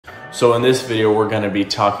So in this video, we're gonna be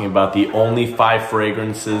talking about the only 5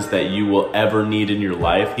 fragrances that you will ever need in your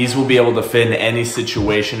life. These will be able to fit in any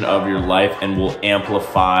situation of your life and will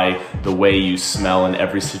amplify the way you smell in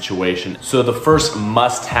every situation. So the first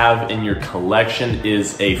must-have in your collection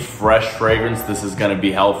is a fresh fragrance. This is gonna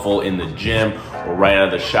be helpful in the gym or right out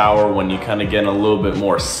of the shower when you kind of get in a little bit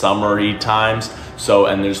more summery times.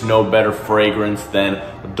 And there's no better fragrance than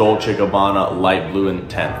Dolce & Gabbana Light Blue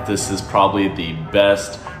Intense. This is probably the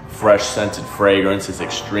best fresh scented fragrance. It's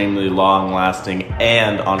extremely long lasting,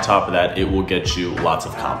 and on top of that, it will get you lots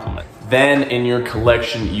of compliments. Then in your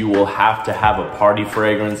collection, you will have to have a party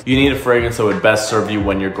fragrance. You need a fragrance that would best serve you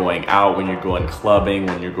when you're going out, when you're going clubbing,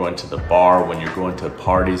 when you're going to the bar, when you're going to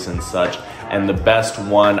parties and such. And the best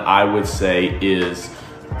one I would say is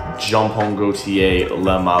Jean Paul Gaultier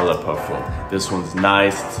Le Male Parfum. This one's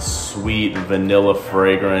nice, it's a sweet vanilla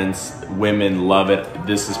fragrance. Women love it.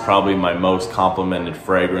 This is probably my most complimented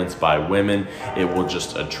fragrance by women. It will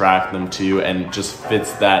just attract them to you and just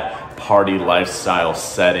fits that party lifestyle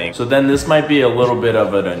setting. So then this might be a little bit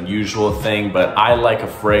of an unusual thing, but I like a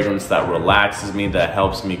fragrance that relaxes me, that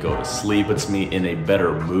helps me go to sleep, puts me in a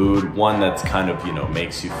better mood, one that's kind of,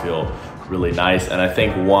 makes you feel really nice. And I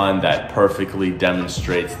think one that perfectly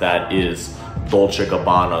demonstrates that is Dolce &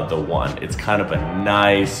 Gabbana The One. It's kind of a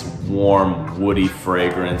nice, warm, woody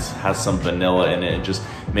fragrance, has some vanilla in it. It just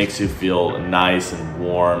makes you feel nice and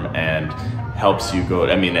warm and helps you go,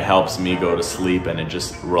 it helps me go to sleep, and it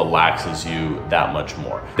just relaxes you that much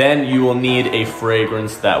more. Then you will need a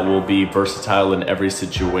fragrance that will be versatile in every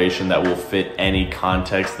situation, that will fit any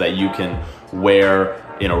context, that you can wear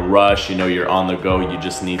in a rush, you're on the go, you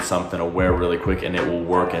just need something to wear really quick, and it will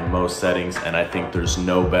work in most settings. And I think there's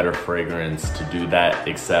no better fragrance to do that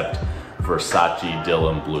except Versace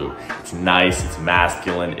Dylan Blue. It's nice, it's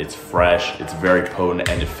masculine, it's fresh, it's very potent,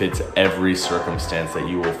 and it fits every circumstance that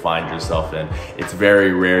you will find yourself in. It's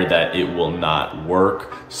very rare that it will not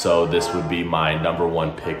work, so this would be my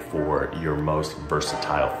 #1 pick for your most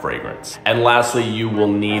versatile fragrance. And lastly, you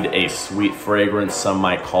will need a sweet fragrance. Some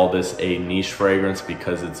might call this a niche fragrance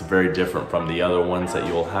because it's very different from the other ones that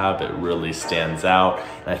you'll have. It really stands out,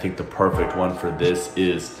 and I think the perfect one for this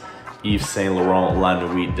is Yves Saint Laurent La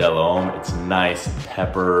Nuit de l'Homme. It's nice,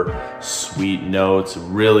 pepper, sweet notes,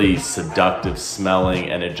 really seductive smelling,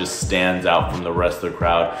 and it just stands out from the rest of the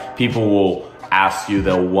crowd. People will ask you,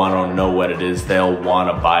 they'll want to know what it is, they'll want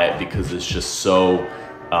to buy it because it's just so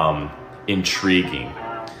intriguing.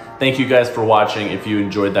 Thank you guys for watching. If you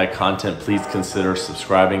enjoyed that content, please consider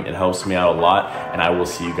subscribing. It helps me out a lot, and I will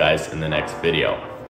see you guys in the next video.